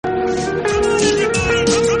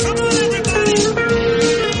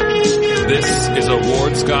The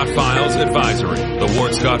Ward Scott Files Advisory. The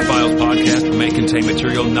Ward Scott Files podcast may contain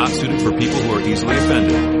material not suited for people who are easily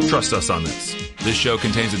offended. Trust us on this. This show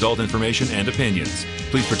contains adult information and opinions.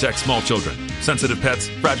 Please protect small children, sensitive pets,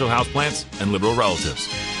 fragile houseplants, and liberal relatives.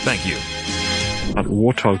 Thank you.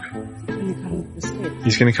 Warthog.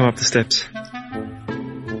 He's going to come up the steps.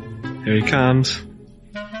 Here he comes.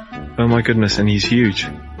 Oh my goodness, and he's huge.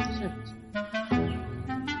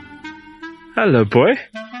 Hello, boy.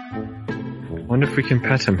 Wonder if we can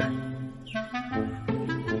pet him.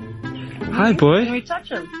 Hi, boy. Can we touch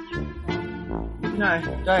him? No,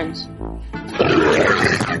 don't.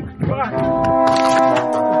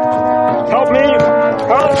 Help me!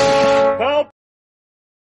 Help!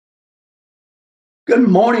 Good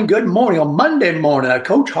morning. On Monday morning, a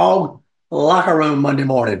Coach Hog locker room Monday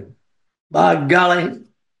morning. By golly,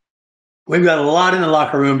 we've got a lot in the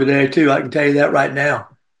locker room today, too. I can tell you that right now.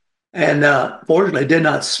 And fortunately, it did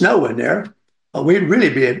not snow in there. We'd really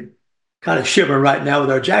be kind of shivering right now with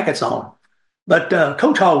our jackets on. But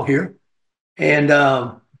Coach Hog here,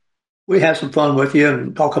 and we have some fun with you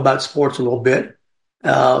and talk about sports a little bit.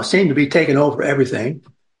 Seem to be taking over everything.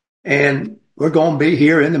 And we're going to be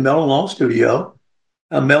here in the Mellon Law studio.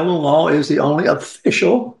 Mellon Law is the only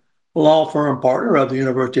official law firm partner of the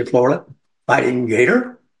University of Florida Fighting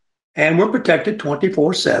Gator. And we're protected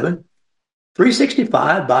 24/7,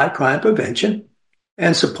 365 by crime prevention,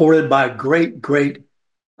 and supported by great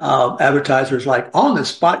advertisers like On the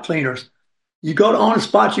Spot Cleaners. You go to On the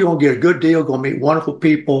Spot, you're going to get a good deal, going to meet wonderful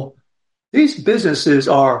people. These businesses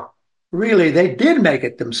are really, they did make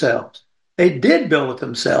it themselves. They did build it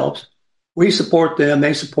themselves. We support them.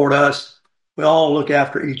 They support us. We all look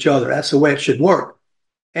after each other. That's the way it should work.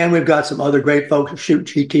 And we've got some other great folks. Shoot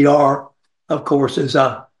GTR, of course, is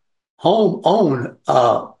a home-owned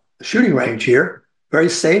shooting range here. Very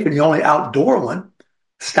safe and the only outdoor one.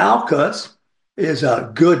 Style Cuts is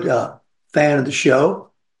a good fan of the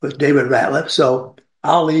show with David Ratliff. So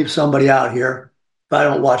I'll leave somebody out here if I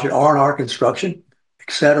don't watch it. R&R Construction,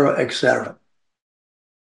 et cetera, et cetera.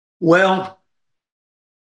 Well,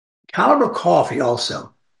 Caliber Coffee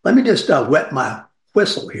also. Let me just wet my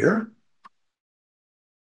whistle here.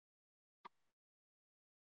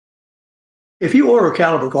 If you order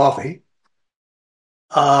Caliber Coffee,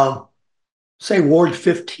 say Ward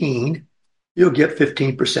 15, you'll get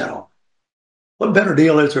 15% off. What better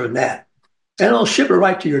deal is there than that? And it'll ship it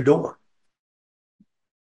right to your door.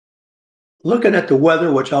 Looking at the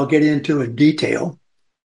weather, which I'll get into in detail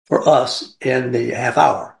for us in the half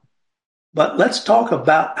hour. But let's talk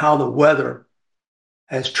about how the weather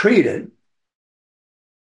has treated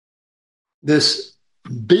this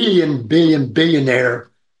billionaire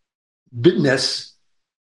business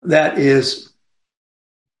that is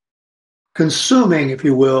consuming, if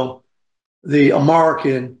you will, the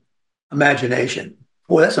American imagination.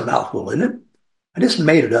 Boy, that's a mouthful, isn't it? I just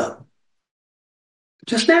made it up.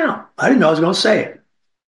 Just now. I didn't know I was going to say it.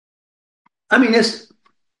 I mean, it's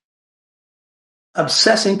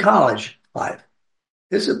obsessing college life.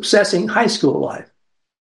 It's obsessing high school life.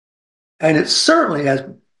 And it certainly has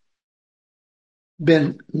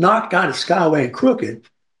been knocked kind of skyway and crooked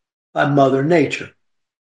by Mother Nature.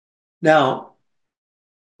 Now,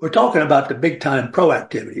 we're talking about the big-time pro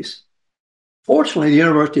activities. Fortunately, the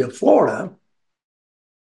University of Florida,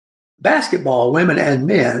 basketball, women and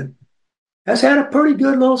men, has had a pretty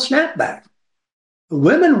good little snapback. The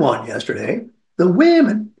women won yesterday. The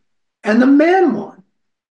women and the men won.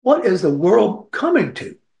 What is the world coming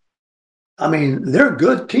to? I mean, they're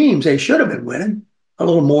good teams. They should have been winning a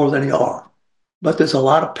little more than they are. But there's a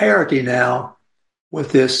lot of parity now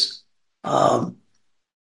with this, NIL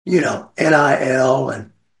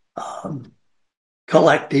and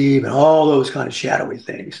collective and all those kind of shadowy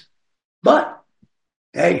things. But,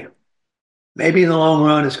 hey, maybe in the long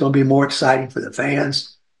run, it's going to be more exciting for the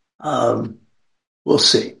fans. We'll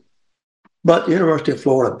see. But the University of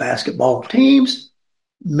Florida basketball teams,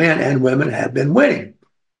 men and women, have been winning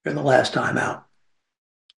in the last time out.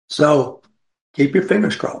 So keep your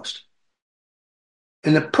fingers crossed.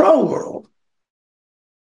 In the pro world,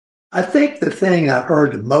 I think the thing I've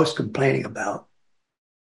heard the most complaining about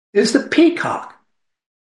is the peacock.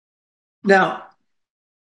 Now,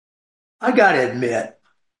 I got to admit,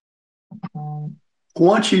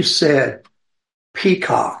 once you said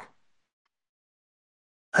peacock,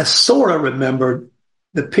 I sort of remembered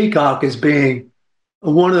the peacock as being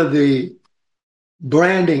one of the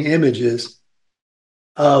branding images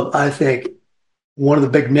of, I think, one of the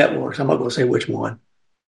big networks. I'm not going to say which one.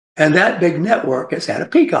 And that big network has had a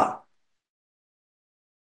peacock,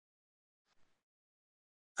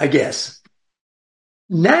 I guess.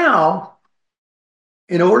 Now,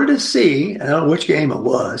 in order to see, I don't know which game it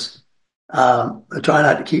was, I try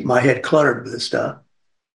not to keep my head cluttered with this stuff.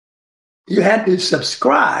 You had to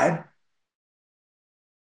subscribe.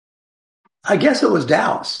 I guess it was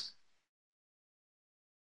Dallas,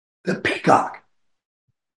 the Peacock,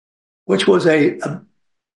 which was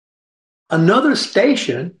another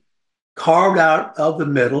station carved out of the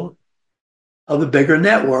middle of the bigger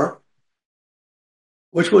network,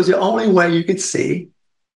 which was the only way you could see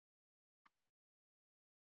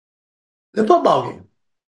the football game.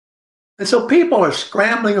 And so people are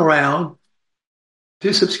scrambling around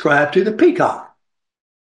to subscribe to the Peacock.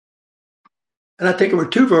 And I think there were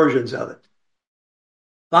two versions of it.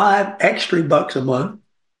 $5 extra a month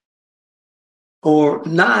or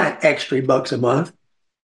 $9 extra a month.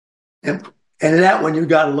 And in that one, you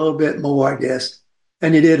got a little bit more, I guess,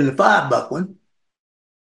 than you did in the $5 one.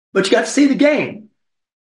 But you got to see the game.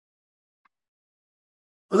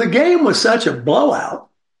 Well, the game was such a blowout.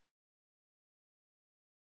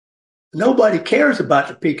 Nobody cares about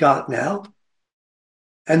the Peacock now.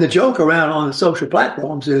 And the joke around on the social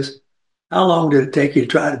platforms is, how long did it take you to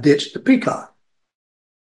try to ditch the Peacock?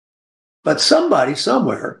 But somebody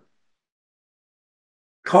somewhere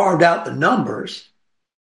carved out the numbers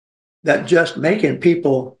that just making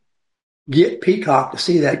people get Peacock to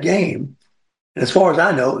see that game. And as far as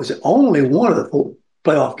I know, it was only one of the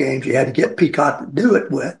playoff games you had to get Peacock to do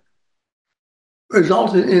it with,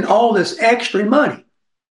 resulted in all this extra money.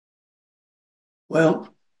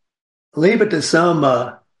 Well, leave it to some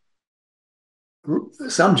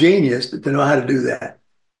genius to know how to do that.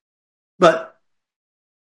 But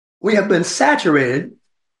we have been saturated.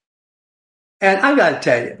 And I got to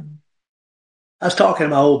tell you, I was talking to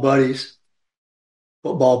my old buddies,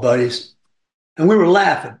 football buddies, and we were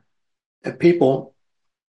laughing at people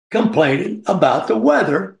complaining about the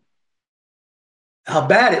weather, how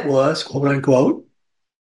bad it was, quote unquote,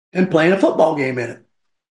 and playing a football game in it.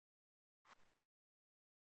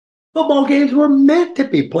 Football games were meant to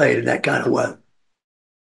be played in that kind of weather.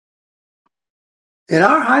 In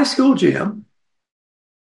our high school gym,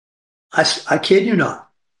 I kid you not,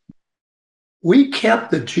 we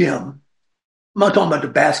kept the gym. I'm not talking about the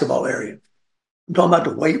basketball area. I'm talking about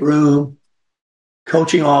the weight room,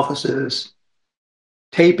 coaching offices,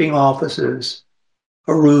 taping offices,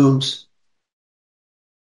 or rooms,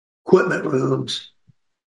 equipment rooms.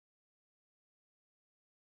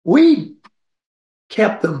 We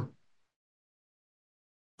kept them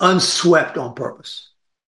unswept on purpose.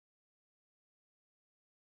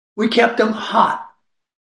 We kept them hot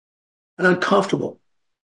and uncomfortable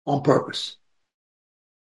on purpose.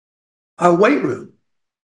 Our weight room,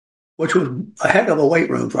 which was a heck of a weight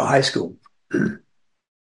room for a high school,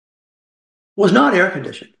 was not air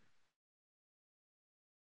conditioned.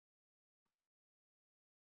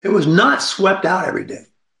 It was not swept out every day.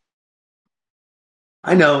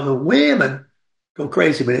 I know the women go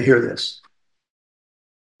crazy when they hear this.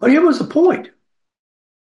 But here was the point.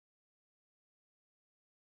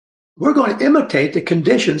 We're going to imitate the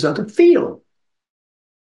conditions of the field.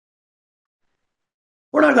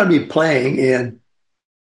 We're not going to be playing in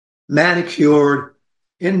manicured,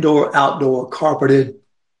 indoor, outdoor, carpeted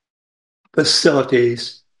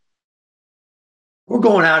facilities. We're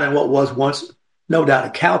going out in what was once, no doubt, a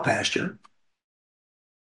cow pasture.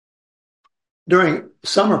 During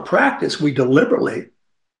summer practice, we deliberately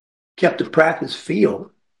kept the practice field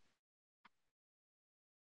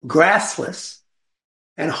grassless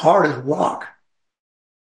and hard as rock.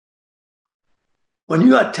 When you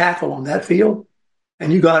got tackled on that field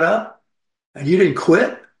and you got up and you didn't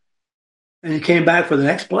quit and you came back for the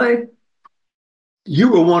next play, you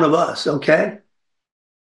were one of us, okay?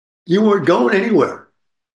 You weren't going anywhere.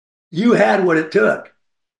 You had what it took.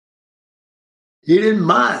 You didn't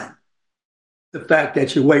mind the fact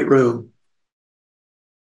that your weight room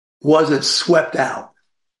wasn't swept out.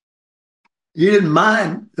 You didn't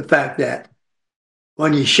mind the fact that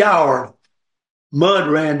when you showered, mud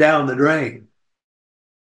ran down the drain.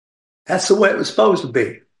 That's the way it was supposed to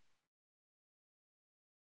be.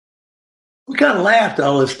 We kind of laughed at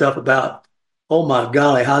all this stuff about, oh my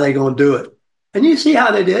golly, how they going to do it? And you see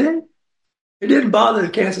how they did it? It didn't bother the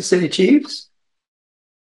Kansas City Chiefs.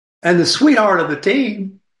 And the sweetheart of the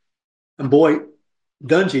team, and boy,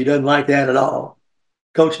 Dungy doesn't like that at all.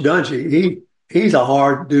 Coach Dungy, he's a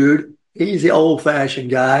hard dude. He's the old-fashioned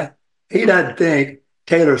guy. He doesn't think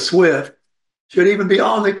Taylor Swift should even be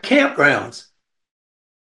on the campgrounds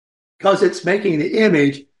because it's making the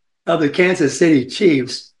image of the Kansas City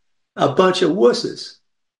Chiefs a bunch of wusses.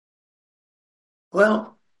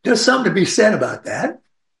 Well, there's something to be said about that.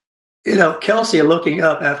 You know, Kelsey looking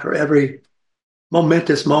up after every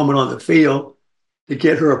momentous moment on the field to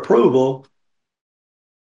get her approval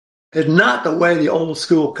is not the way the old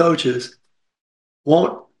school coaches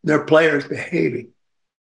want their players behaving.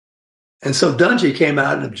 And so Dungy came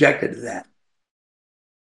out and objected to that.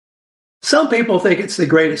 Some people think it's the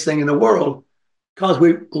greatest thing in the world because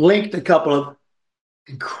we linked a couple of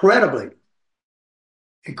incredibly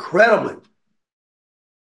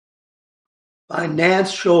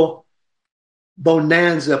financial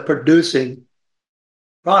bonanza producing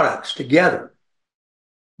products together,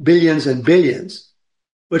 billions and billions,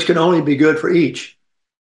 which can only be good for each.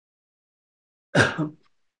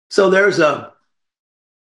 So there's a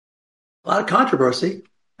lot of controversy,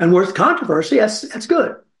 and where it's controversy, that's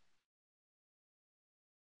good.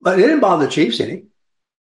 But it didn't bother the Chiefs any.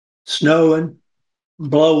 Snowing,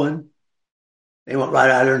 blowing, they went right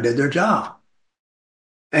out there and did their job.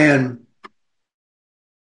 And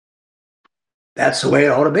that's the way it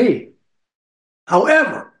ought to be.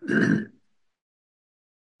 However,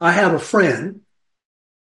 I have a friend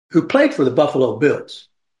who played for the Buffalo Bills.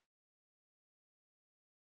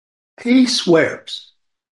 He swears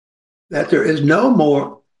that there is no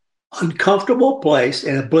more uncomfortable place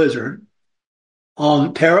in a blizzard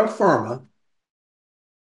on terra firma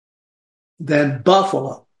than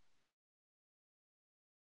Buffalo.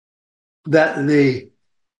 That the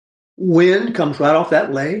wind comes right off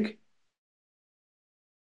that lake.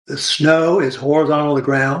 The snow is horizontal to the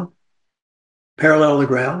ground, parallel to the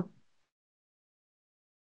ground.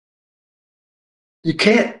 You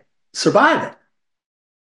can't survive it.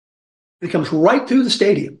 It comes right through the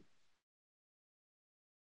stadium.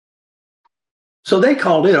 So they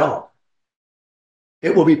called it off.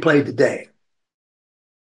 It will be played today.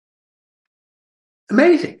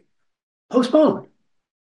 Amazing. Postponed.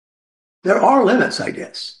 There are limits, I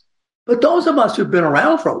guess. But those of us who've been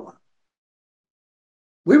around for a while,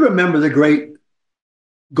 we remember the great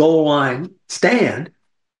goal line stand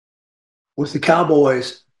with the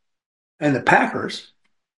Cowboys and the Packers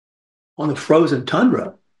on the frozen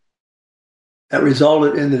tundra that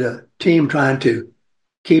resulted in the team trying to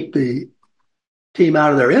keep the team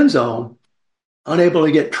out of their end zone, unable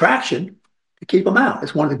to get traction to keep them out.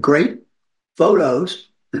 It's one of the great photos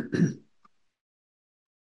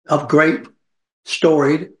of great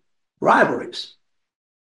storied rivalries.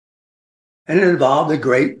 And it involved the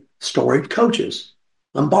great storied coaches,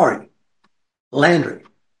 Lombardi, Landry,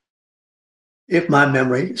 if my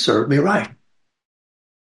memory served me right.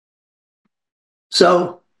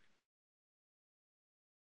 So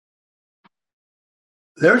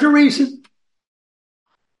there's a reason.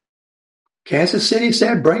 Kansas City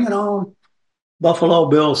said, bring it on. Buffalo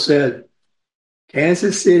Bills said,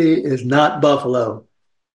 Kansas City is not Buffalo.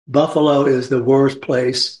 Buffalo is the worst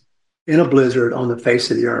place in a blizzard on the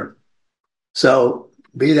face of the earth. So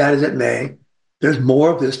be that as it may, there's more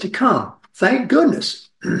of this to come. Thank goodness.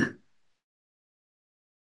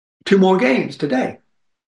 2 more games today.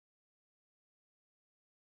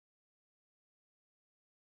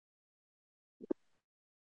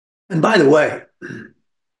 And by the way,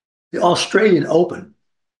 the Australian Open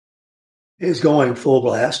is going full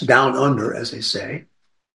blast, down under, as they say.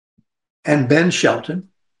 And Ben Shelton,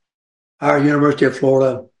 our University of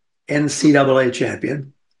Florida NCAA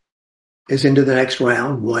champion, is into the next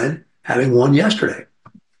round, having won yesterday.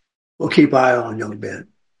 We'll keep eye on young Ben.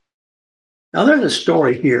 Now, there's a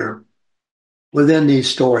story here within these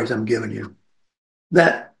stories I'm giving you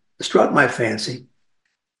that struck my fancy,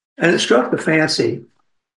 and it struck the fancy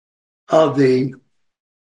of the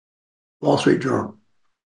Wall Street Journal.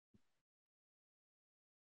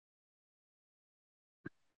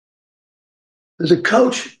 There's a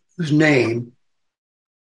coach whose name,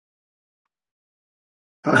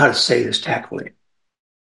 I don't know how to say this tactfully,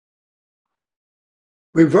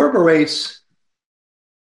 reverberates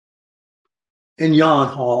in Yon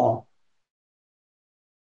Hall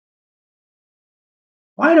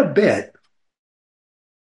quite a bit,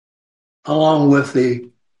 along with the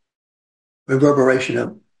reverberation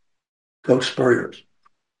of Coach Spurrier's.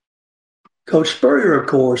 Coach Spurrier, of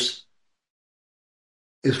course,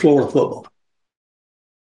 is Florida football.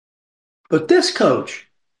 But this coach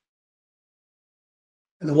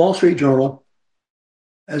in the Wall Street Journal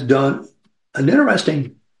has done an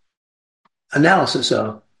interesting analysis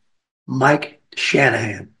of Mike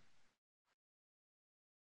Shanahan.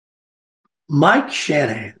 Mike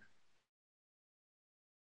Shanahan.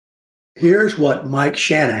 Here's what Mike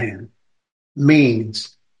Shanahan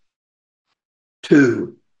means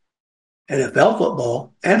to NFL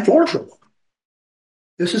football and Florida football.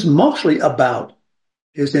 This is mostly about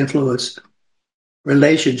his influence,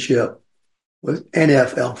 relationship with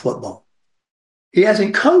NFL football. He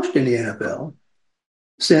hasn't coached in the NFL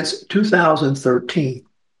since 2013.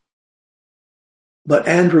 But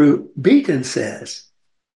Andrew Beaton says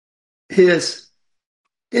his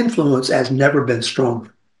influence has never been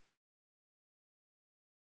stronger.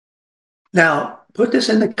 Now, put this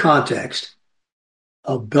in the context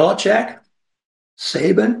of Belichick,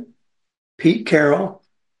 Saban, Pete Carroll,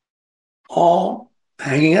 all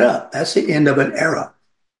hanging it up. That's the end of an era.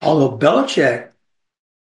 Although Belichick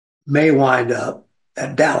may wind up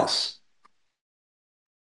at Dallas.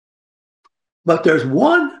 But there's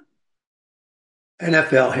one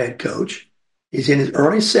NFL head coach. He's in his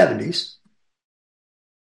early 70s.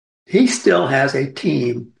 He still has a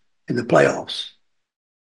team in the playoffs.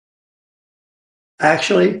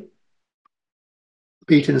 Actually,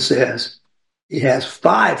 Beaton says he has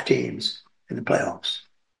 5 teams in the playoffs.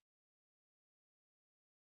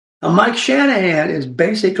 Now, Mike Shanahan is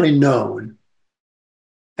basically known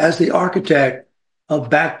as the architect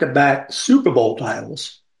of back-to-back Super Bowl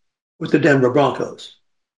titles with the Denver Broncos.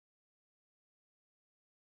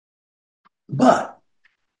 But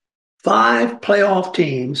 5 playoff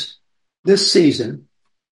teams this season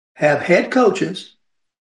have head coaches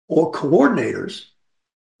or coordinators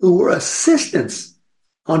who were assistants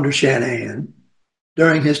under Shanahan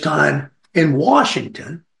during his time in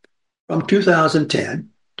Washington from 2010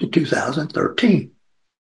 to 2013.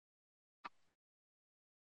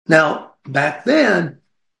 Now, back then,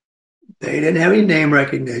 they didn't have any name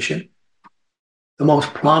recognition. The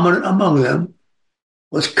most prominent among them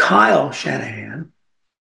was Kyle Shanahan,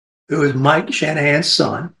 who is Mike Shanahan's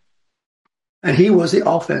son, and he was the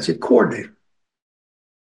offensive coordinator.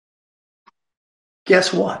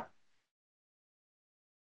 Guess what?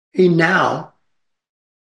 He now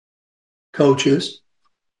coaches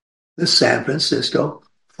the San Francisco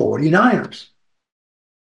 49ers.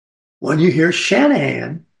 When you hear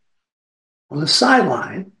Shanahan on the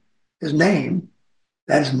sideline, his name,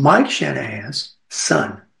 that is Mike Shanahan's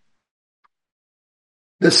son.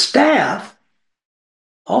 The staff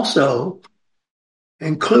also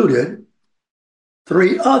included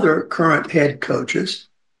 3 other current head coaches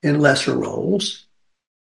in lesser roles.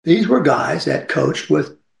 These were guys that coached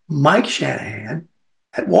with Mike Shanahan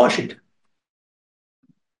at Washington.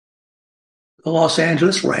 The Los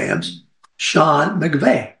Angeles Rams, Sean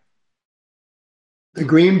McVay. The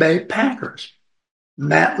Green Bay Packers,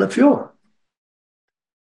 Matt LaFleur.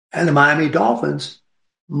 And the Miami Dolphins,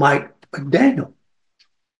 Mike McDaniel.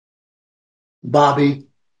 Bobby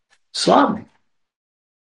Slomny.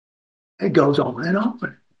 It goes on and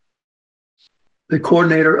on. The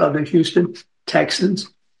coordinator of the Houston Texans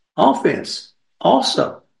offense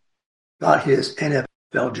also got his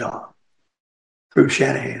NFL job through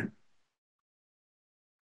Shanahan.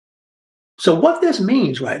 So what this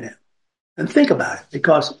means right now, and think about it,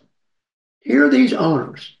 because here are these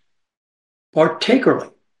owners, particularly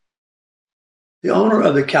the owner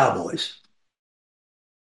of the Cowboys,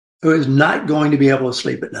 who is not going to be able to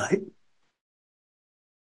sleep at night,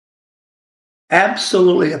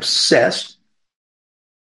 absolutely obsessed,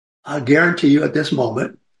 I guarantee you at this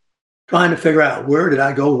moment, trying to figure out where did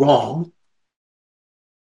I go wrong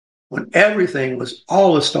when everything was,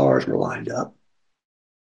 all the stars were lined up.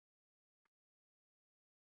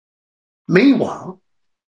 Meanwhile,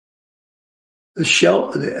 the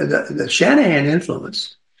Shanahan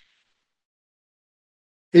influence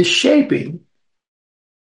is shaping,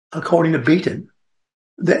 according to Beaton,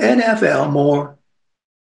 the NFL more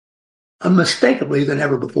unmistakably than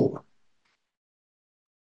ever before.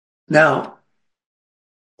 Now,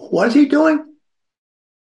 what is he doing?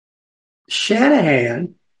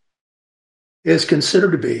 Shanahan is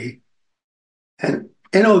considered to be an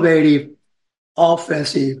innovative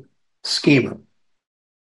offensive schemer.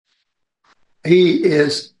 He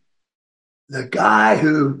is the guy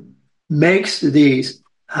who makes these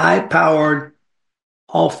high-powered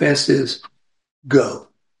offenses go.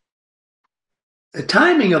 The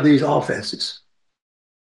timing of these offenses,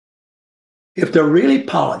 if they're really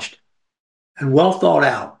polished and well thought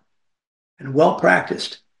out and well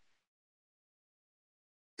practiced,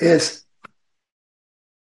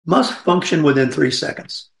 must function within 3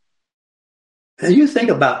 seconds. And you think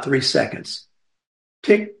about 3 seconds,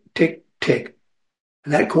 tick, tick, tick,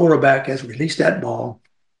 and that quarterback has released that ball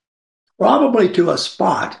probably to a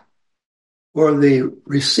spot where the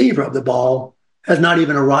receiver of the ball has not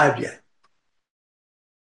even arrived yet.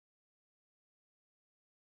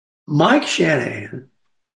 Mike Shanahan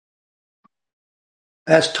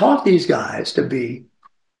has taught these guys to be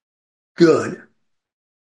good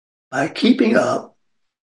by keeping up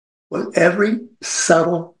with every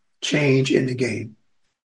subtle change in the game.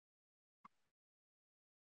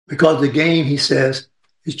 Because the game, he says,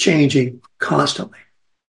 is changing constantly.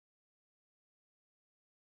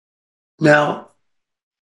 Now,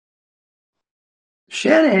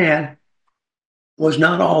 Shanahan was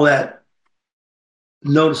not all that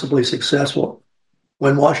noticeably successful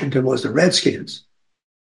when Washington was the Redskins.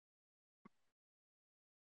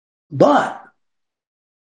 But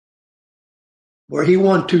where he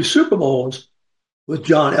won 2 Super Bowls with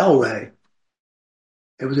John Elway,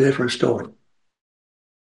 it was a different story.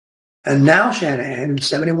 And now Shanahan,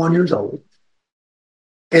 71 years old,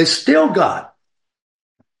 has still got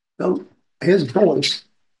his voice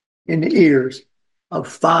in the ears of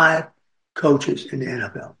 5 coaches in the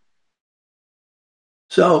NFL.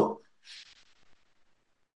 So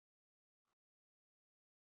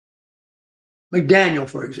McDaniel,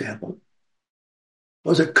 for example,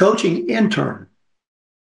 was a coaching intern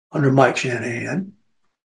under Mike Shanahan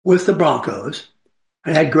with the Broncos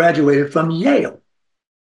and had graduated from Yale.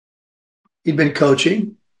 He'd been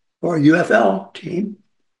coaching for a UFL team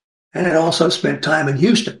and had also spent time in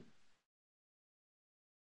Houston.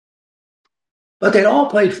 But they'd all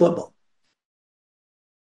played football.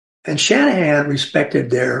 And Shanahan respected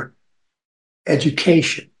their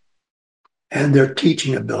education and their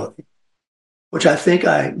teaching ability, which I think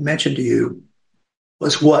I mentioned to you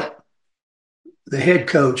was what the head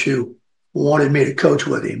coach who wanted me to coach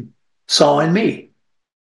with him saw in me.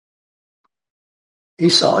 He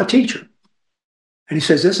saw a teacher. And he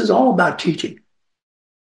says, this is all about teaching.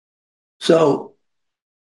 So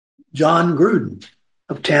John Gruden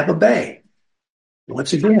of Tampa Bay,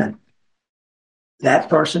 once again, that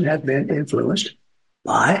person has been influenced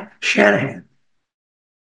by Shanahan.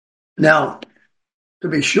 Now, to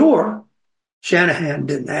be sure, Shanahan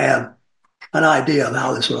didn't have an idea of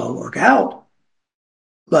how this would all work out,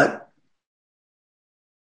 but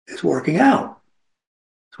it's working out.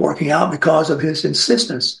 It's working out because of his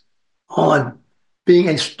insistence on being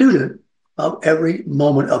a student of every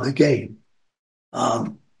moment of the game. I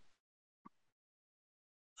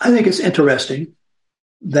think it's interesting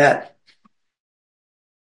that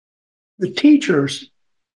the teachers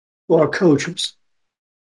who are coaches,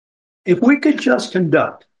 if we could just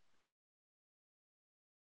conduct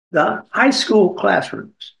the high school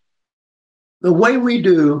classrooms the way we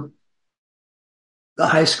do the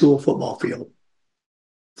high school football field,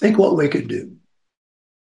 think what we could do.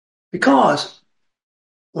 Because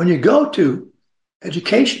when you go to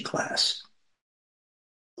education class,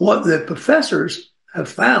 what the professors have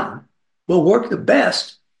found will works the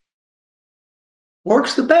best.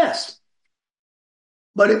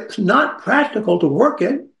 But it's not practical to work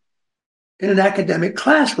it in an academic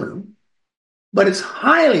classroom, but it's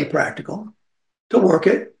highly practical to work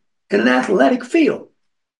it in an athletic field.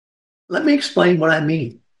 Let me explain what I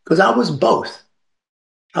mean, because I was both.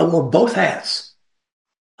 I wore both hats.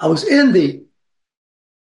 I was in the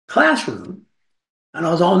classroom and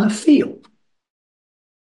I was on the field.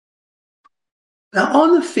 Now,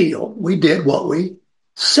 on the field, we did what we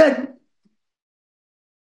said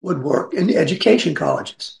would work in the education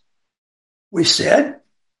colleges. We said,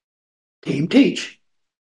 team teach.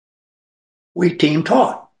 We team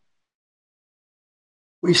taught.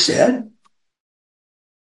 We said,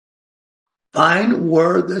 find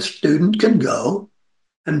where the student can go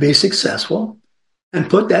and be successful and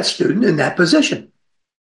put that student in that position.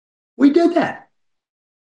 We did that.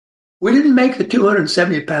 We didn't make the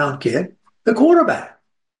 270-pound kid the quarterback.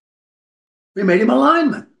 We made him a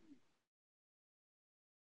lineman.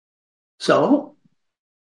 So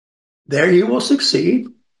there he will succeed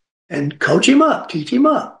and coach him up, teach him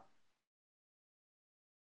up.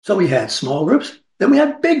 So we had small groups, then we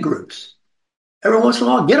had big groups. Every once in a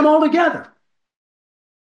while, get them all together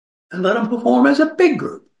and let them perform as a big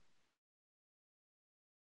group.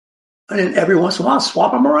 And then every once in a while,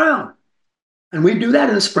 swap them around. And we do that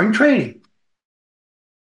in the spring training.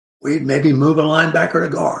 We'd maybe move a linebacker to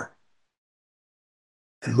guard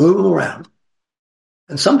and move them around.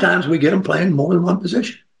 And sometimes we get them playing more than one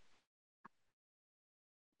position.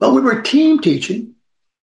 But we were team teaching.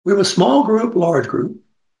 We were small group, large group.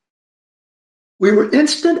 We were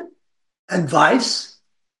instant advice,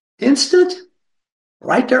 instant,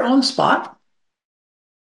 right there on the spot.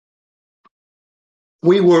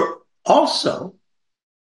 We were also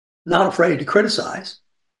not afraid to criticize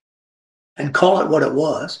and call it what it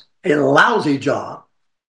was, a lousy job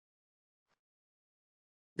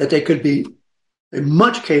that they could be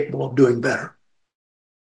much capable of doing better.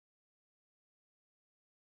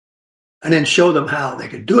 And then show them how they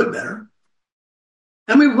could do it better.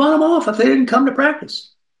 And we run them off if they didn't come to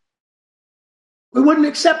practice. We wouldn't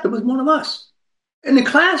accept them as one of us. In the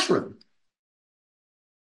classroom,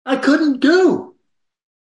 I couldn't do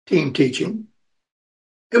team teaching.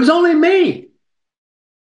 It was only me.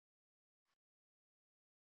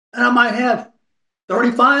 and I might have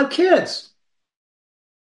 35 kids.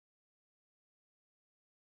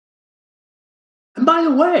 And by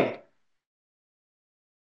the way,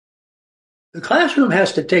 the classroom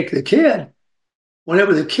has to take the kid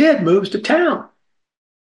whenever the kid moves to town.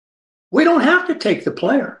 We don't have to take the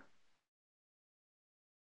player.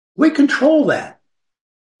 We control that.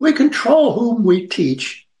 We control whom we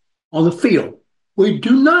teach on the field. We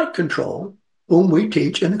do not control whom we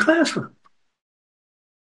teach in the classroom.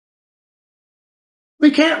 We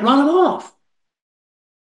can't run them off.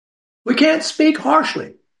 We can't speak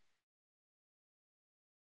harshly.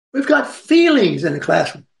 We've got feelings in the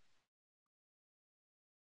classroom.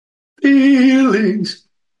 Feelings.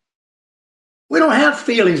 We don't have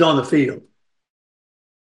feelings on the field.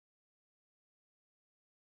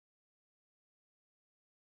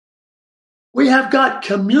 We have got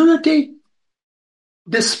community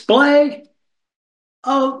display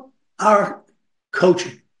of our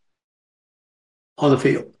coaching on the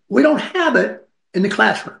field. We don't have it in the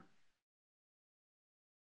classroom.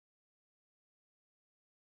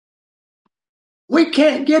 We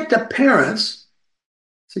can't get the parents,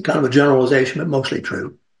 it's kind of a generalization, but mostly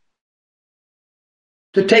true,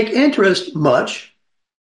 to take interest much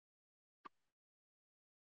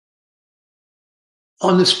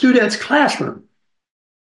on the student's classroom.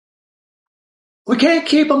 We can't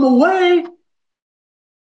keep them away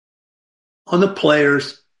on the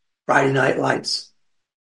players' Friday night lights.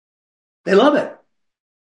 They love it.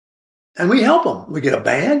 And we help them. We get a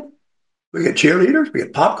band. We get cheerleaders. We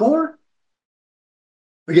get popcorn.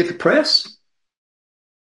 We get the press.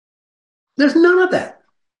 There's none of that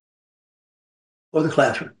for the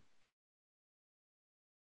classroom.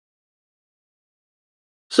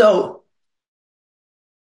 So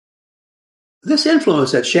this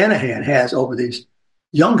influence that Shanahan has over these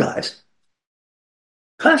young guys,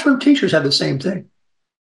 classroom teachers have the same thing.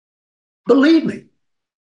 Believe me,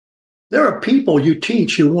 there are people you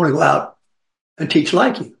teach who want to go out and teach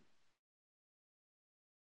like you.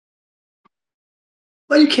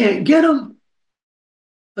 But you can't get them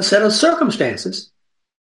a set of circumstances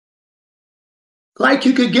like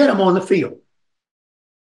you could get them on the field.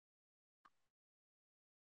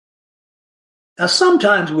 Now,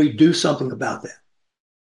 sometimes we do something about that.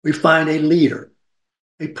 We find a leader,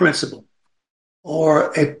 a principal,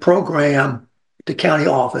 or a program at the county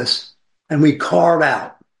office, and we carve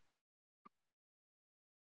out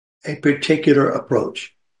a particular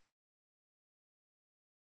approach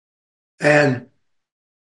and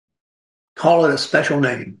call it a special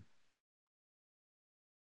name.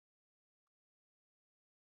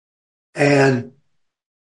 And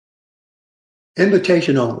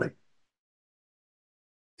invitation only,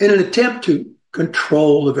 in an attempt to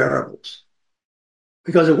control the variables.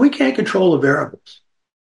 Because if we can't control the variables,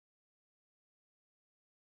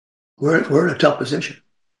 we're in a tough position.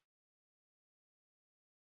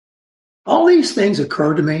 All these things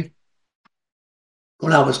occurred to me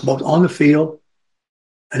when I was both on the field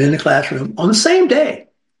and in the classroom on the same day.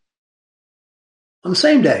 On the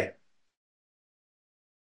same day.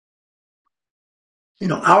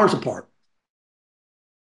 Hours apart.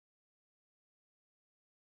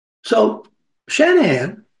 So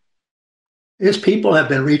Shanahan, his people have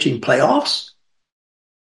been reaching playoffs,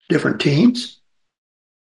 different teams.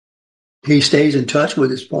 He stays in touch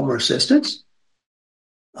with his former assistants.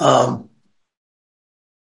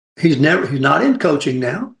 He's not in coaching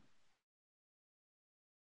now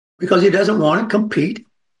because he doesn't want to compete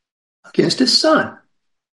against his son.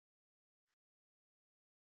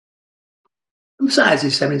 Besides,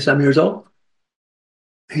 he's 70-some years old.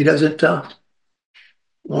 He doesn't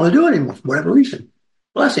want to do it anymore for whatever reason.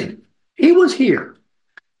 Bless him. He was here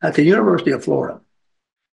at the University of Florida.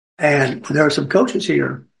 And there are some coaches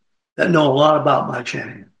here that know a lot about Mike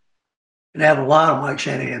Shanahan and have a lot of Mike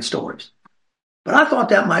Shanahan stories. But I thought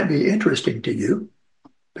that might be interesting to you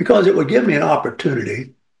because it would give me an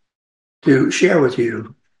opportunity to share with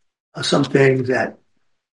you some things that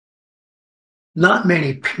not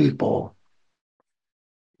many people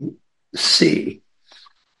see.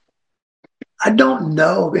 I don't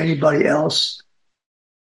know of anybody else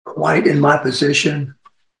quite in my position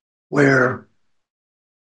where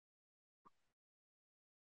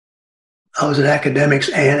I was in academics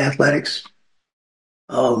and athletics.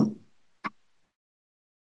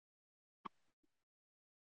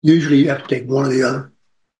 Usually you have to take one or the other.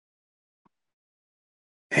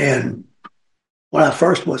 And when I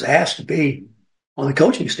first was asked to be on the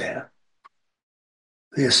coaching staff,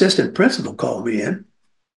 the assistant principal called me in,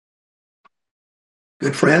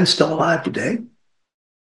 good friend, still alive today,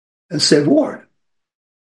 and said, "Ward,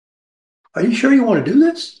 are you sure you want to do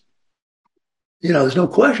this? there's no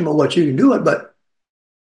question about what you can do it, but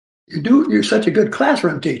you're such a good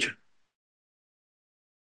classroom teacher.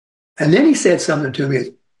 And then he said something to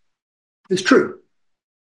me. It's true.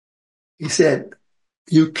 He said,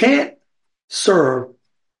 you can't serve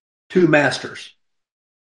two masters.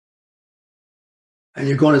 And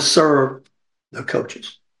you're going to serve the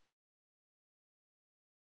coaches.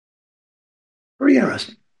 Pretty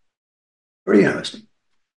interesting. Pretty interesting.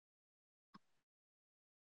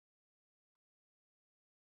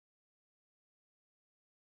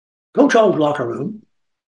 Coach Hogg's locker room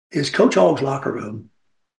is Coach Hogg's locker room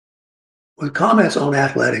with comments on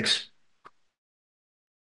athletics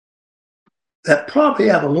that probably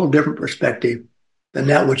have a little different perspective than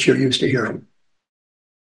that which you're used to hearing.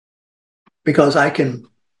 Because I can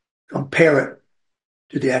compare it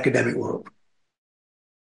to the academic world.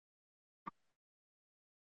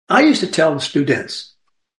 I used to tell the students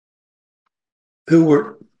who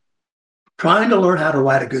were trying to learn how to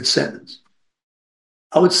write a good sentence,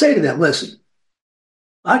 I would say to them, listen,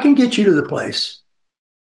 I can get you to the place,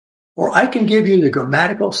 or I can give you the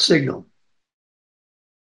grammatical signal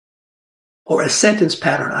or a sentence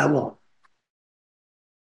pattern I want.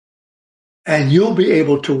 And you'll be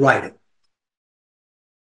able to write it.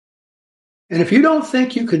 And if you don't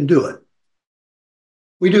think you can do it,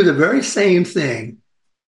 we do the very same thing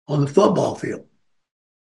on the football field.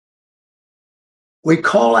 We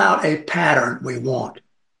call out a pattern we want.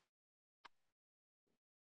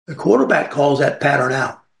 The quarterback calls that pattern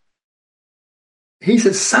out. He's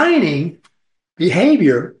assigning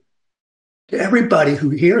behavior to everybody who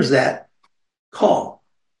hears that call.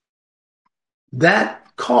 That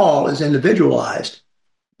call is individualized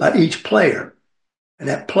by each player, and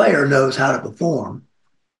that player knows how to perform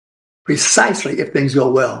precisely if things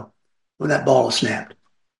go well when that ball is snapped.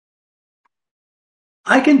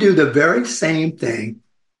 I can do the very same thing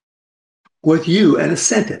with you in a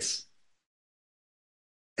sentence,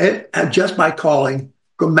 and just by calling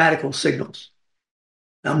grammatical signals.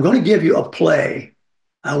 Now, I'm going to give you a play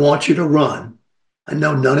I want you to run. I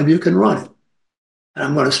know none of you can run it. And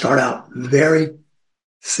I'm going to start out very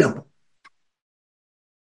simple.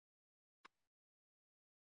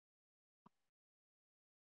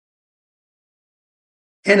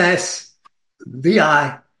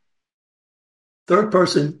 NSVI, third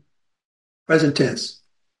person, present tense,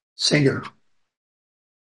 singular.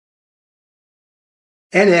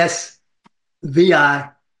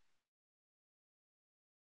 NSVI,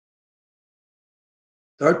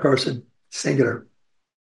 third person, singular.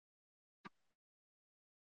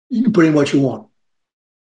 You can put in what you want.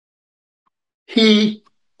 He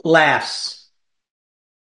laughs.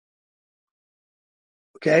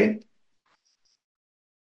 Okay?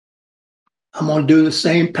 I'm going to do the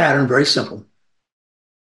same pattern, very simple.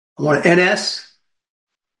 I want an NS,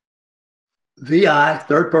 VI,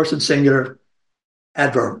 third person singular,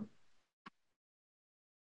 adverb.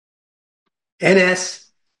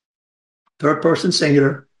 NS, third person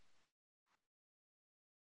singular,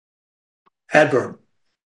 adverb.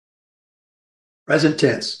 Present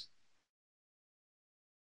tense.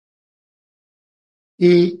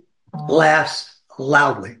 He laughs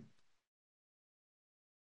loudly.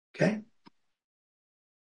 Okay?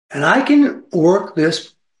 And I can work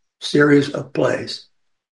this series of plays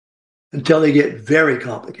until they get very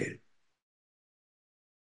complicated.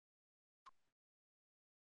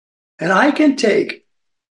 And I can take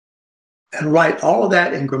and write all of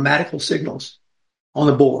that in grammatical signals on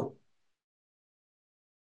the board.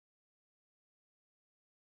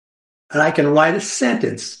 And I can write a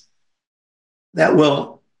sentence that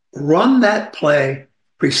will run that play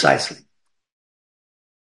precisely.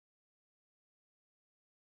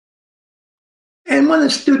 And when the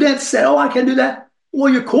students say, oh, I can do that,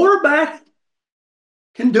 well, your quarterback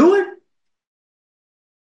can do it.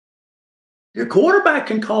 Your quarterback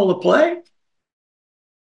can call the play.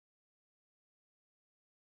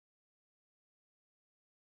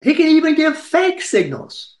 He can even give fake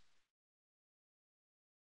signals.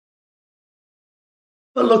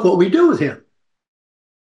 But look what we do with him.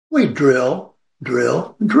 We drill,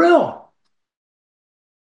 drill, drill.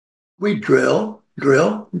 We drill,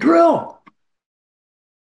 drill, drill.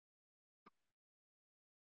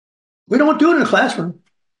 We don't do it in a classroom.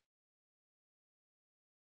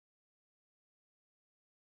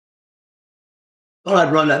 Thought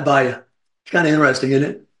I'd run that by you. It's kind of interesting, isn't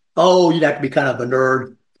it? Oh, you'd have to be kind of a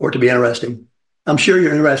nerd for it to be interesting. I'm sure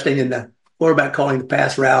you're interested in the quarterback calling the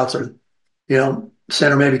pass routes, or,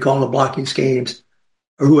 center maybe calling the blocking schemes,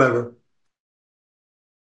 or whoever.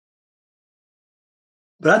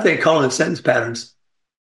 But I think calling the sentence patterns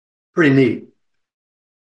pretty neat.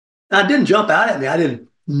 Now, it didn't jump out at me. I didn't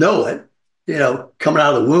know it. coming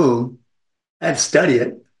out of the womb. I had to study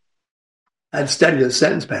it. I had to study the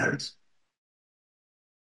sentence patterns.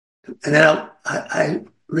 And then I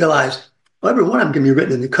realized, well, every one of them can be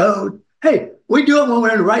written in the code. Hey, we do it when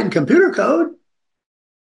we're writing computer code.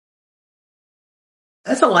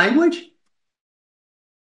 That's a language.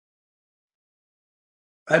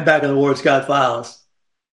 Right back in the Ward Scott Files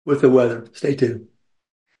with the weather. Stay tuned.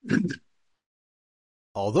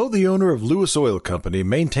 Although the owner of Lewis Oil Company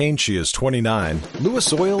maintains she is 29,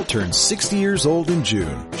 Lewis Oil turns 60 years old in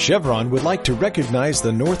June. Chevron would like to recognize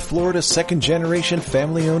the North Florida second-generation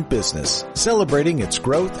family-owned business, celebrating its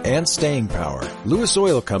growth and staying power. Lewis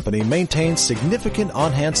Oil Company maintains significant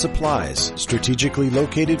on-hand supplies, strategically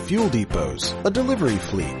located fuel depots, a delivery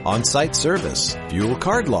fleet, on-site service, fuel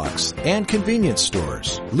card locks, and convenience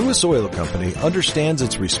stores. Lewis Oil Company understands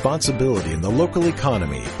its responsibility in the local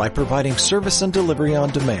economy by providing service and delivery on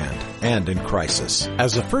demand and in crisis.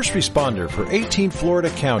 As a first responder for 18 Florida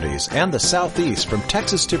counties and the Southeast from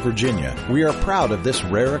Texas to Virginia, we are proud of this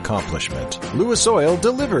rare accomplishment. Lewis Oil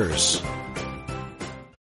delivers.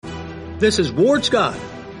 This is Ward Scott,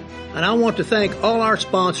 and I want to thank all our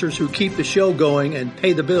sponsors who keep the show going and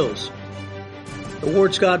pay the bills. The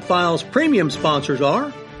Ward Scott Files premium sponsors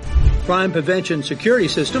are Crime Prevention Security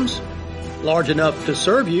Systems, large enough to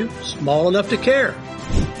serve you, small enough to care.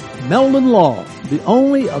 Meldon Law, the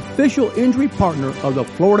only official injury partner of the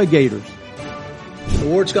Florida Gators. The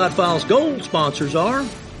Ward Scott Files Gold sponsors are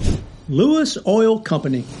Lewis Oil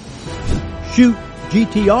Company, Shoot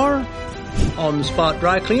GTR, On the Spot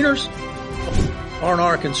Dry Cleaners,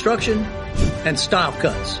 R&R Construction, and Style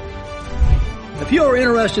Cuts. If you are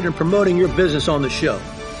interested in promoting your business on the show,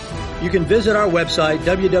 you can visit our website,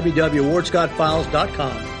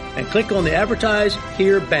 www.wardscottfiles.com, and click on the Advertise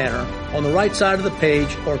Here banner on the right side of the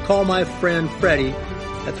page, or call my friend Freddie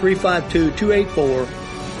at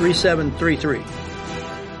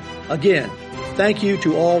 352-284-3733. Again, thank you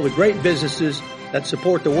to all the great businesses that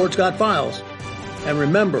support the Ward Scott Files. And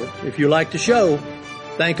remember, if you like the show,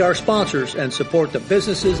 thank our sponsors and support the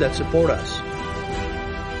businesses that support us.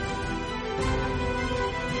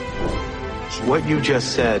 What you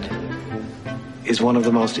just said is one of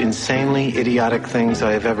the most insanely idiotic things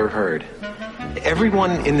I have ever heard.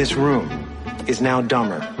 Everyone in this room is now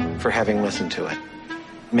dumber for having listened to it.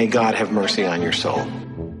 May God have mercy on your soul.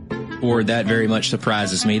 Or that very much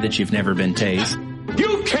surprises me that you've never been tased.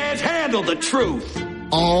 You can't handle the truth.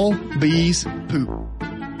 All bees poop.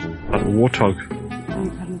 A warthog.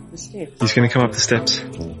 He's going to come up the steps.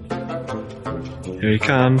 Here he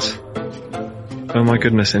comes. Oh my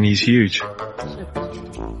goodness, and he's huge.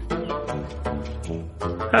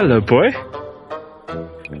 Hello, boy.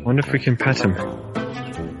 I wonder if we can pet him.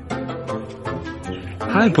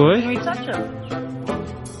 Hi, boy. Can we touch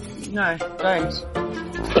him? No, don't.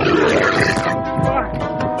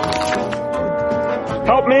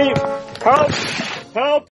 Help me! Help!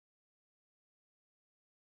 Help!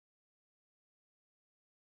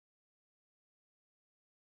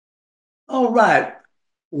 All right.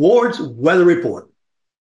 Ward's Weather Report.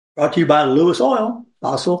 Brought to you by Lewis Oil,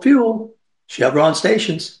 fossil fuel, Chevron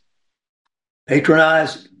stations.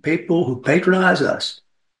 Patronize people who patronize us.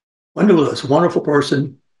 Wendell Lewis, wonderful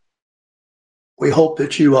person. We hope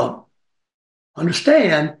that you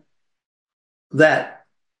understand that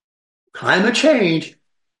climate change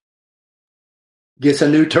gets a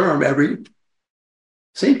new term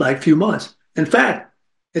seems like few months. In fact,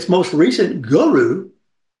 its most recent guru,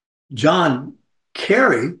 John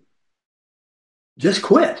Kerry, just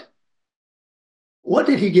quit. What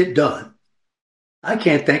did he get done? I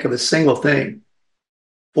can't think of a single thing.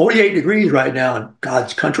 48 degrees right now in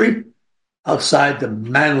God's country, outside the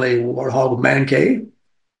manly Warthog man cave,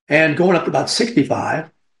 and going up to about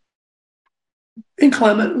 65.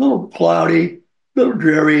 Inclement, a little cloudy, a little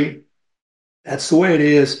dreary. That's the way it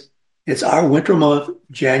is. It's our winter month,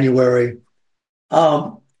 January.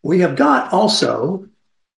 We have got also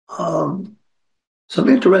some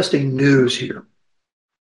interesting news here.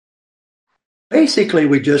 Basically,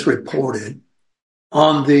 we just reported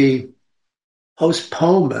on the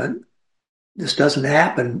postponement. This doesn't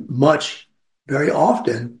happen very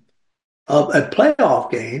often, of a playoff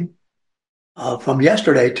game from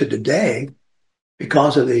yesterday to today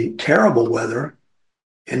because of the terrible weather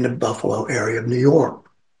in the Buffalo area of New York.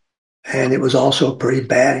 And it was also pretty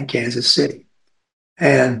bad in Kansas City.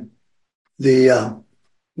 And the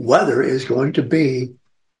weather is going to be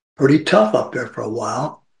pretty tough up there for a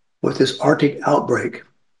while with this Arctic outbreak.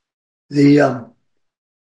 The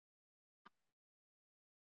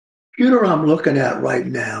computer I'm looking at right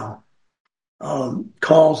now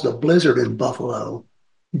calls the blizzard in Buffalo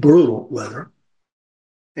brutal weather.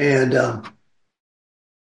 And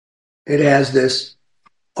it has this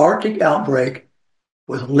Arctic outbreak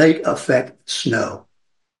with lake effect snow.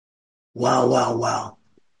 Wow, wow, wow.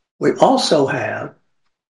 We also have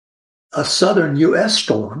a southern U.S.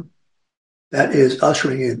 storm that is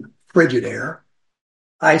ushering in frigid air,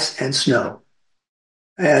 ice, and snow.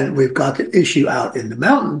 And we've got the issue out in the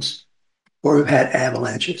mountains where we've had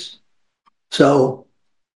avalanches. So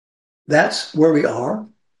that's where we are,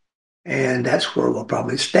 and that's where we'll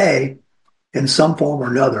probably stay in some form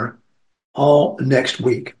or another all next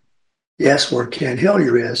week. Yes, where Ken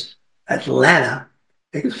Hillier is, Atlanta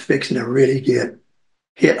is fixing to really get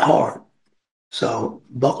hit hard. So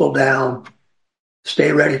buckle down,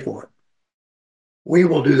 stay ready for it. We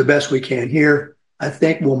will do the best we can here. I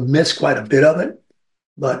think we'll miss quite a bit of it,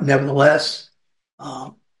 but nevertheless,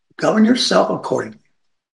 govern yourself accordingly.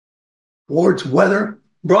 Ward's Weather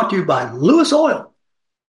brought to you by Lewis Oil.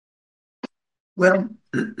 Well,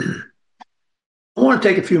 I want to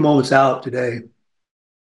take a few moments out today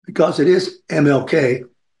because it is MLK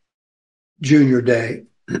Junior Day.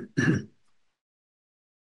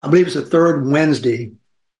 I believe it's the third Wednesday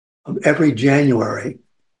of every January.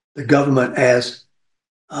 The government has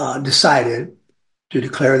decided to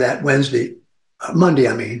declare that Monday,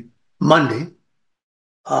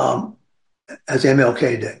 as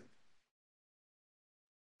MLK Day.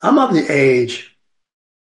 I'm of the age,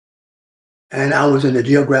 and I was in a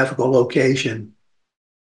geographical location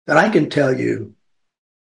that I can tell you,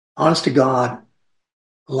 honest to God,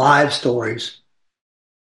 live stories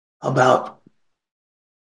about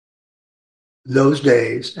those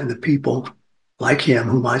days and the people like him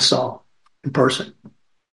whom I saw in person.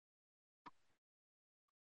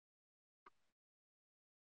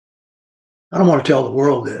 I don't want to tell the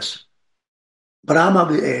world this, but I'm of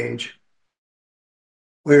the age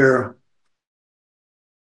where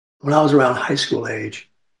when I was around high school age,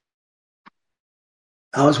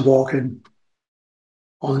 I was walking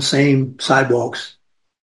on the same sidewalks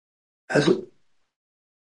as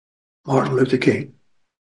Martin Luther King.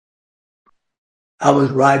 I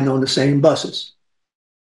was riding on the same buses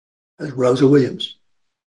as Rosa Williams.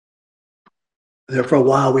 There for a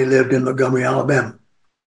while, we lived in Montgomery, Alabama.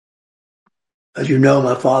 As you know,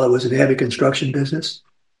 my father was in the heavy construction business.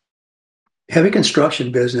 Heavy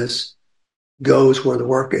construction business goes where the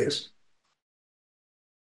work is.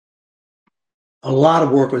 A lot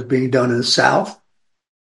of work was being done in the South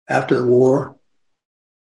after the war.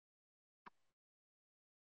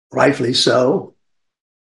 Rightfully so.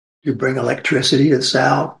 To bring electricity to the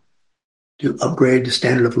South, to upgrade the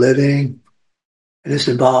standard of living. And this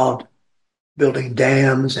involved building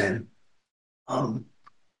dams and all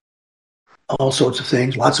sorts of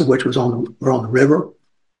things, lots of which were on the river.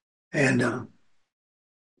 And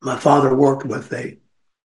my father worked with a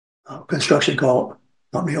construction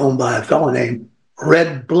company owned by a fellow named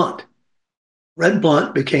Red Blunt. Red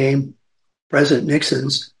Blunt became President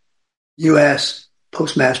Nixon's U.S.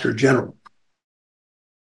 Postmaster General.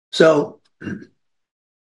 So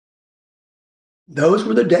those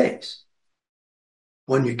were the days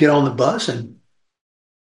when you get on the bus and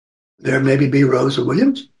there maybe be Rosa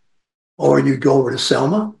Williams, or you go over to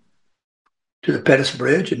Selma to the Pettus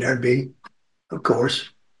Bridge and there'd be, of course,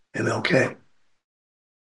 MLK.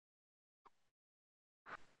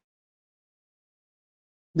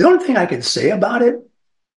 The only thing I can say about it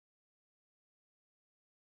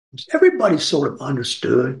is everybody sort of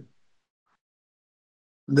understood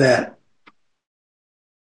that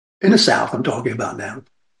in the South, I'm talking about now. Of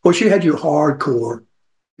course, you had your hardcore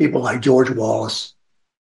people like George Wallace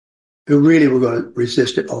who really were going to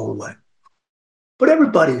resist it all the way. But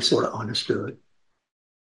everybody sort of understood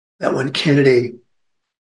that when Kennedy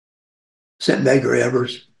sent Medgar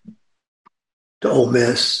Evers to Ole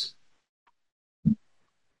Miss,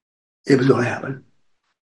 it was going to happen.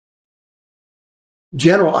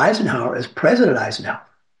 General Eisenhower, as President Eisenhower,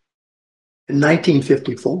 in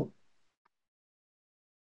 1954,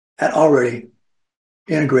 had already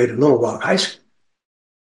integrated Little Rock High School.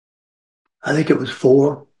 I think it was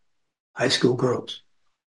 4 high school girls.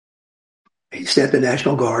 He sent the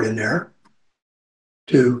National Guard in there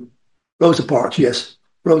to Rosa Parks. Yes,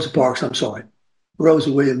 Rosa Parks, I'm sorry.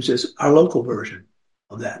 Rosa Williams is our local version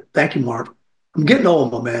of that. Thank you, Mark. I'm getting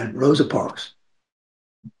old, my man. Rosa Parks.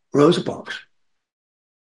 Rosa Parks.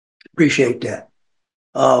 Appreciate that.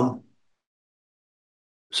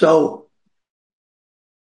 So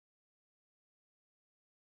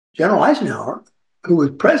General Eisenhower, who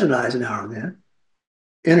was President Eisenhower then,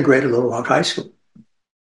 integrated Little Rock High School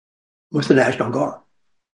with the National Guard.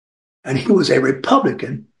 And he was a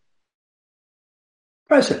Republican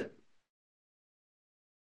president.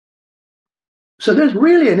 So there's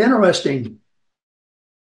really an interesting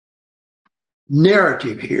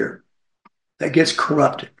narrative here that gets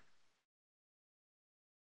corrupted.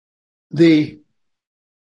 The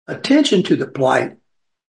attention to the plight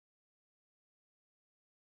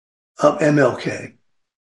of MLK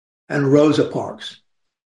and Rosa Parks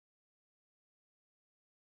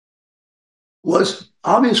was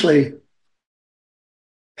obviously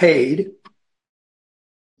paid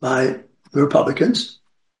by the Republicans.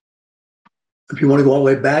 If you want to go all the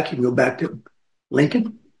way back, you can go back to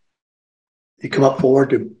Lincoln. You come up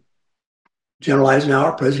forward to General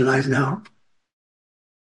Eisenhower, President Eisenhower.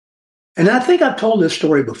 And I think I've told this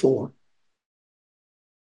story before.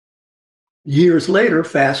 Years later,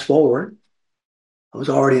 fast forward, I was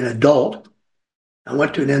already an adult. I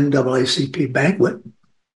went to an NAACP banquet.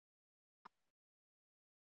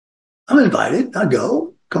 I'm invited. I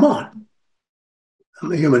go. Come on.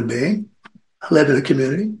 I'm a human being. I live in a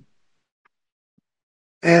community.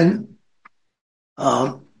 And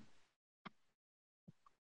the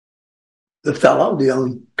fellow, the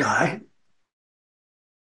young guy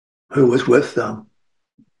who was with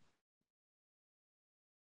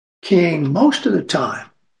King most of the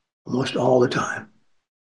time, almost all the time,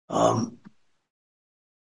 none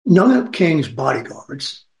of King's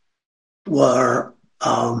bodyguards were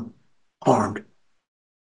armed.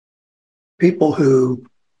 People who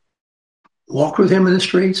walked with him in the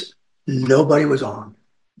streets, nobody was armed.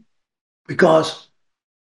 Because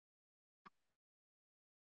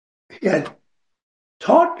he had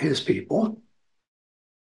taught his people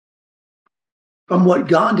from what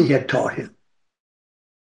Gandhi had taught him.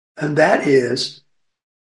 And that is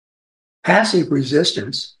passive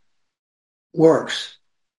resistance works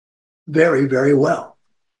very, very well.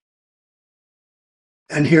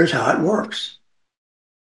 And here's how it works.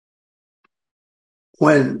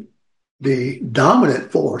 When the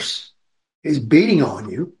dominant force is beating on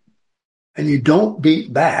you and you don't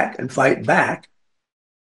beat back and fight back,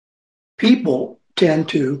 people tend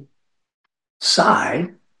to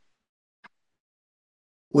side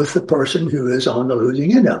with the person who is on the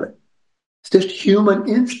losing end of it. It's just human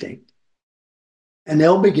instinct. And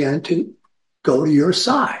they'll begin to go to your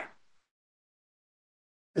side.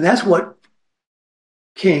 And that's what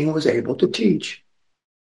King was able to teach.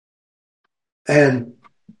 And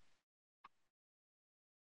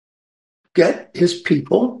get his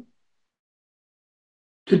people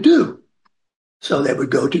to do. So they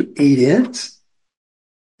would go to eat-ins.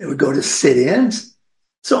 They would go to sit-ins.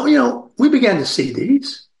 So, we began to see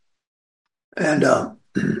these. And,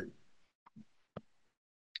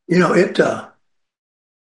 it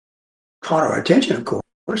caught our attention, of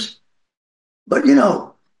course. But,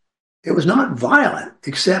 it was not violent,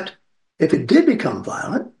 except if it did become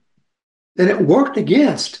violent, then it worked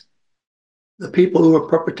against the people who were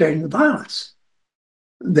perpetrating the violence.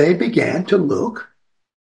 They began to look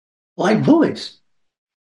like bullies.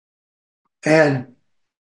 And,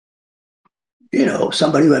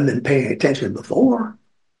 somebody who hadn't been paying attention before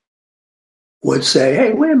would say,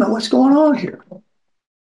 hey, wait a minute, what's going on here?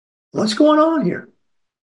 What's going on here?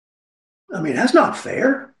 I mean, that's not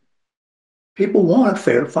fair. People want a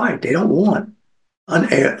fair fight. They don't want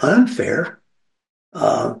an unfair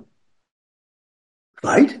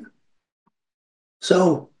fight.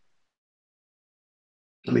 So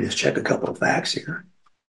let me just check a couple of facts here.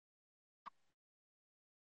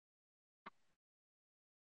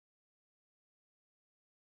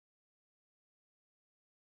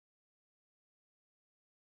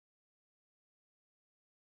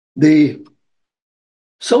 The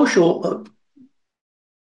social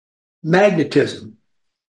magnetism,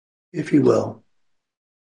 if you will,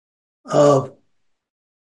 of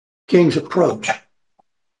King's approach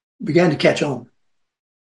began to catch on.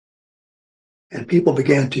 And people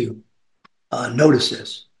began to notice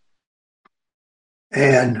this.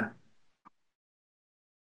 And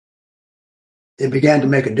it began to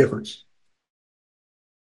make a difference.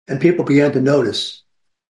 And people began to notice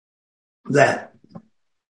that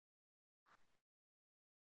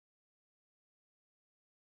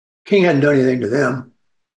King hadn't done anything to them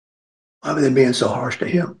other than being so harsh to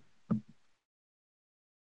him.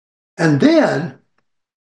 And then,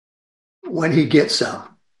 when he gets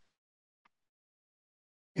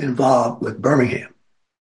involved with Birmingham,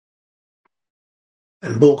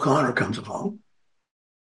 and Bull Connor comes along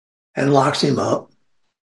and locks him up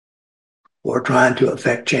for trying to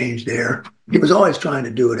affect change there. He was always trying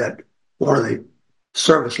to do it at one of the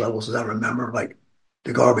service levels, as I remember, like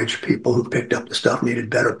the garbage people who picked up the stuff needed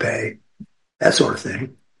better pay, that sort of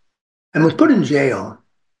thing, and was put in jail.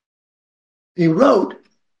 He wrote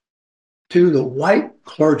to the white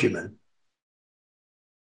clergyman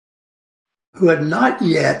who had not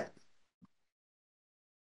yet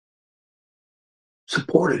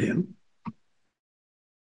supported him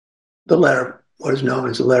the letter, what is known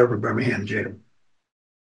as the letter from Birmingham jail.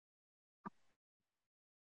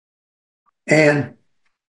 And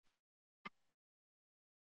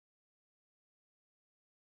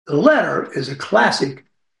the letter is a classic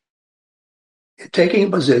in taking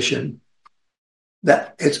a position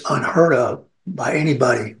that it's unheard of by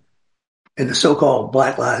anybody in the so-called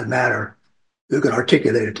Black Lives Matter who can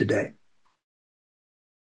articulate it today.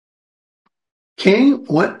 King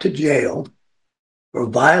went to jail for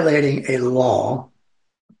violating a law.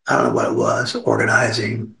 I don't know what it was,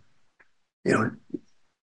 organizing,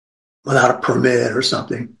 without a permit or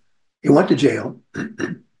something. He went to jail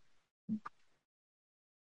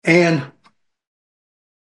and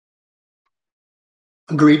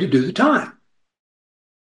agreed to do the time.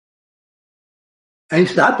 And he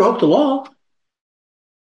said, I broke the law,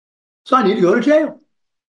 so I need to go to jail.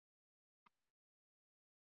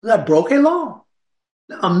 I broke a law.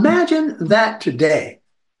 Now imagine that today.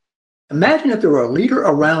 Imagine if there were a leader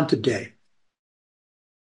around today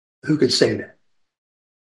who could say that.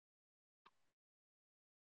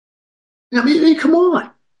 I mean, come on.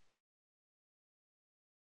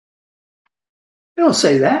 They don't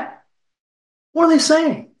say that. What are they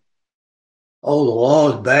saying? Oh, the law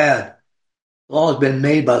is bad. The law has been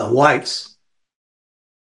made by the whites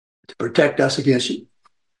to protect us against you,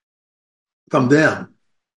 from them.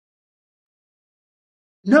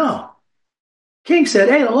 No. King said,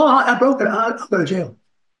 hey, the law, I broke it. I'll go to jail.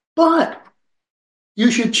 But you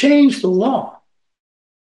should change the law.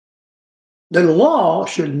 The law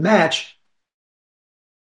should match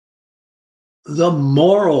the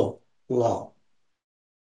moral law.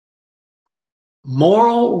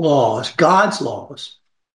 Moral laws, God's laws,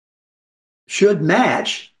 should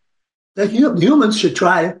match. That humans should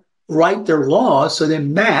try to write their laws so they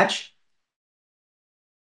match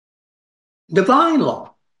divine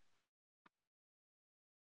law.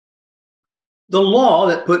 The law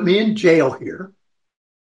that put me in jail here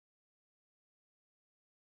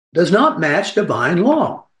does not match divine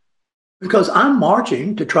law because I'm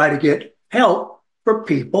marching to try to get help for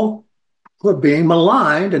people who are being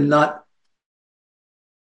maligned and not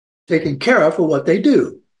taken care of for what they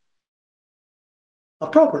do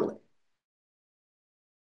appropriately.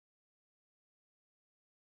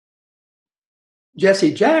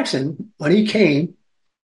 Jesse Jackson, when he came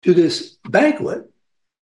to this banquet,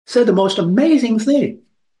 said the most amazing thing,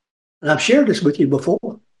 and I've shared this with you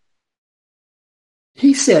before.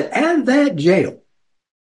 He said, at that jail,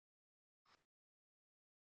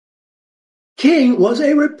 King was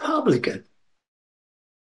a Republican.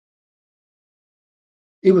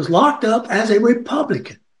 He was locked up as a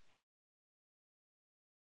Republican.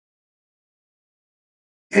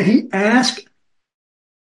 And he asked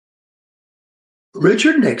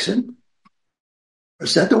Richard Nixon, or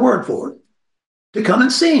sent the word for it, to come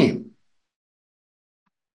and see him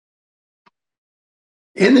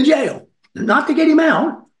in the jail. Not to get him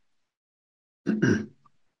out, but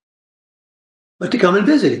to come and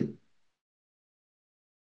visit him.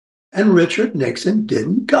 And Richard Nixon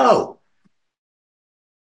didn't go.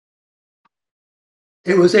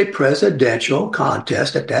 It was a presidential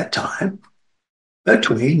contest at that time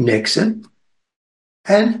between Nixon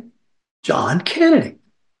and John Kennedy.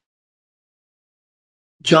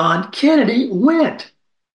 John Kennedy went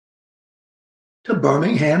to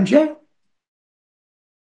Birmingham jail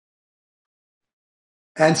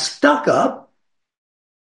and stuck up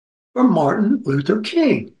for Martin Luther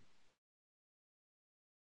King.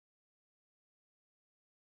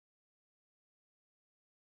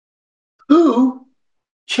 Who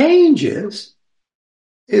changes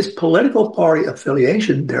his political party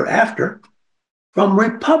affiliation thereafter from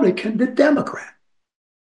Republican to Democrat.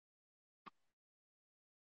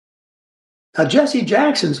 Now, Jesse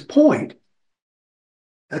Jackson's point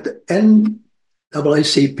at the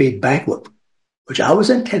NAACP banquet, which I was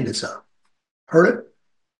in attendance of, heard it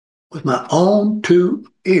with my own 2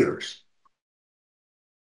 ears,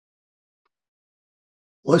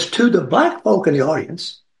 was to the black folk in the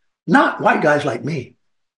audience, not white guys like me,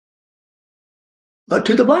 but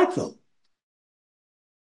to the black folk.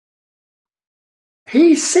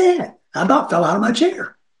 He said, I about fell out of my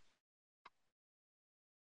chair.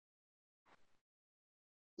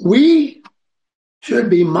 We should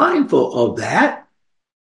be mindful of that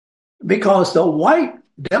because the white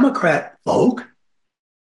Democrat folk,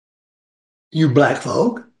 you black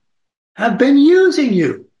folk, have been using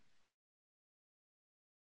you.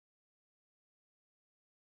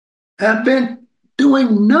 Have been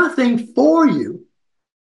doing nothing for you,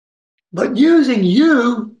 but using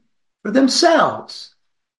you for themselves,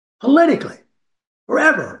 politically,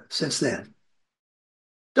 forever since then.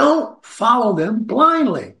 Don't follow them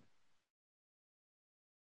blindly.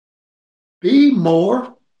 Be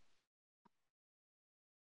more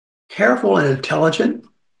careful and intelligent,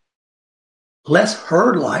 less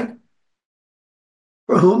herd-like,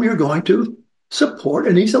 for whom you're going to support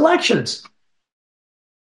in these elections.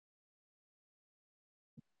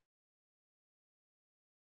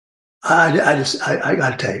 I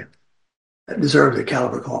got to tell you, that deserves a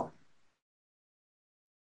caliber call.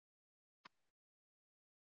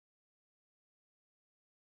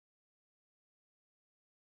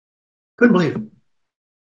 Couldn't believe it.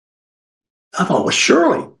 I thought, well,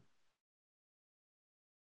 surely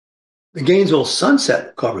the Gainesville Sunset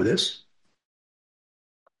will cover this.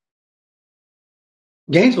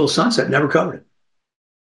 Gainesville Sunset never covered it.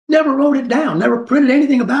 Never wrote it down, never printed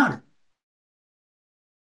anything about it.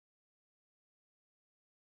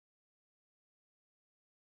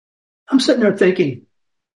 I'm sitting there thinking,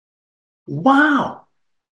 wow.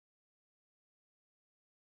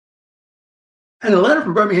 And a letter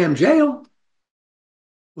from Birmingham jail,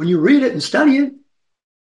 when you read it and study it,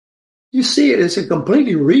 you see it as a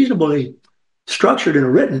completely reasonably structured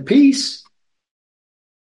and written piece.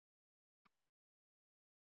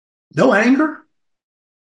 No anger.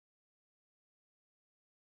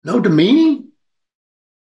 No demeaning.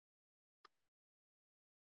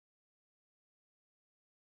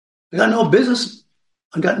 I got no business.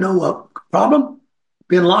 I got no problem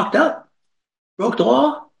being locked up. Broke the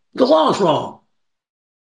law. The law is wrong.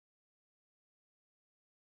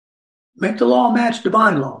 Make the law match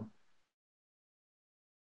divine law.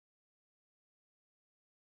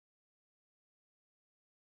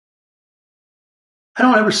 I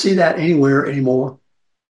don't ever see that anywhere anymore.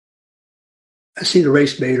 I see the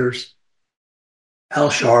race baiters, Al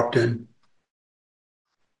Sharpton.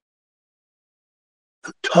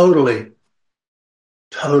 I'm totally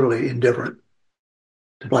indifferent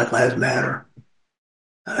to Black Lives Matter.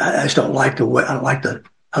 I just don't like the way. I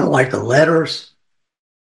don't like the letters.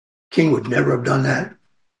 King would never have done that.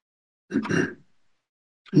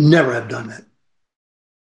 Never have done that.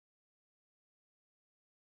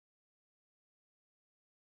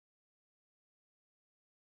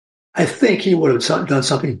 I think he would have done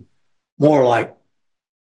something more like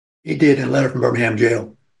he did in a letter from Birmingham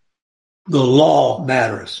jail. The law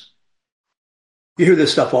matters. You hear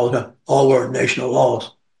this stuff all the time. Oh, we're a nation of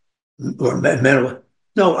laws. We're men.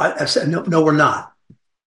 No, I said, no, we're not.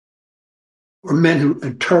 We're men who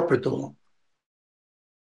interpret the law.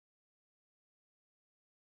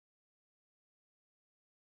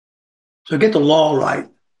 So get the law right.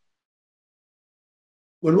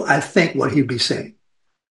 I think what he'd be saying.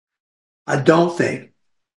 I don't think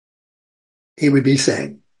he would be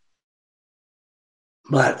saying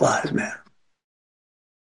Black Lives Matter.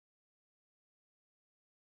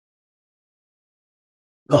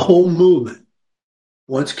 The whole movement,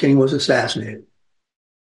 once King was assassinated,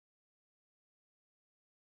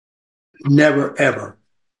 never, ever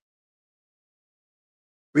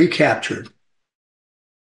recaptured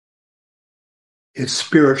its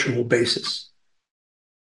spiritual basis.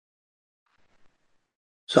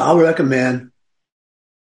 So I would recommend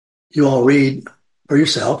you all read for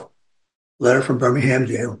yourself Letter from Birmingham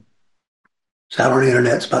Jail. It's out on the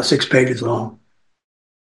internet. It's about 6 pages long.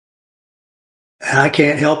 And I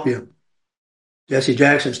can't help you. Jesse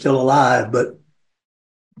Jackson's still alive, but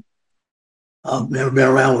I've never been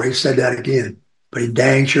around where he said that again. But he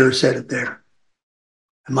dang sure said it there.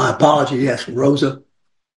 And my apology, yes, Rosa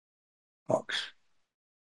Parks.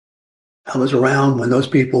 I was around when those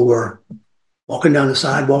people were walking down the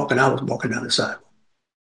sidewalk, and I was walking down the sidewalk.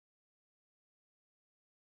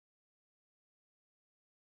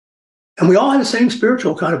 And we all had the same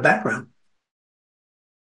spiritual kind of background.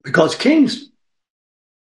 Because King's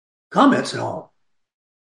comments and all,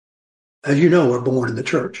 as you know, were born in the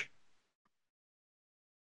church.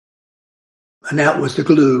 And that was the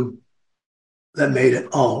glue that made it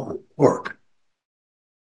all work.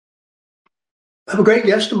 Have a great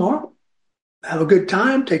guest tomorrow. Have a good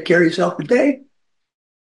time. Take care of yourself today.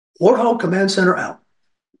 Warthog Command Center out.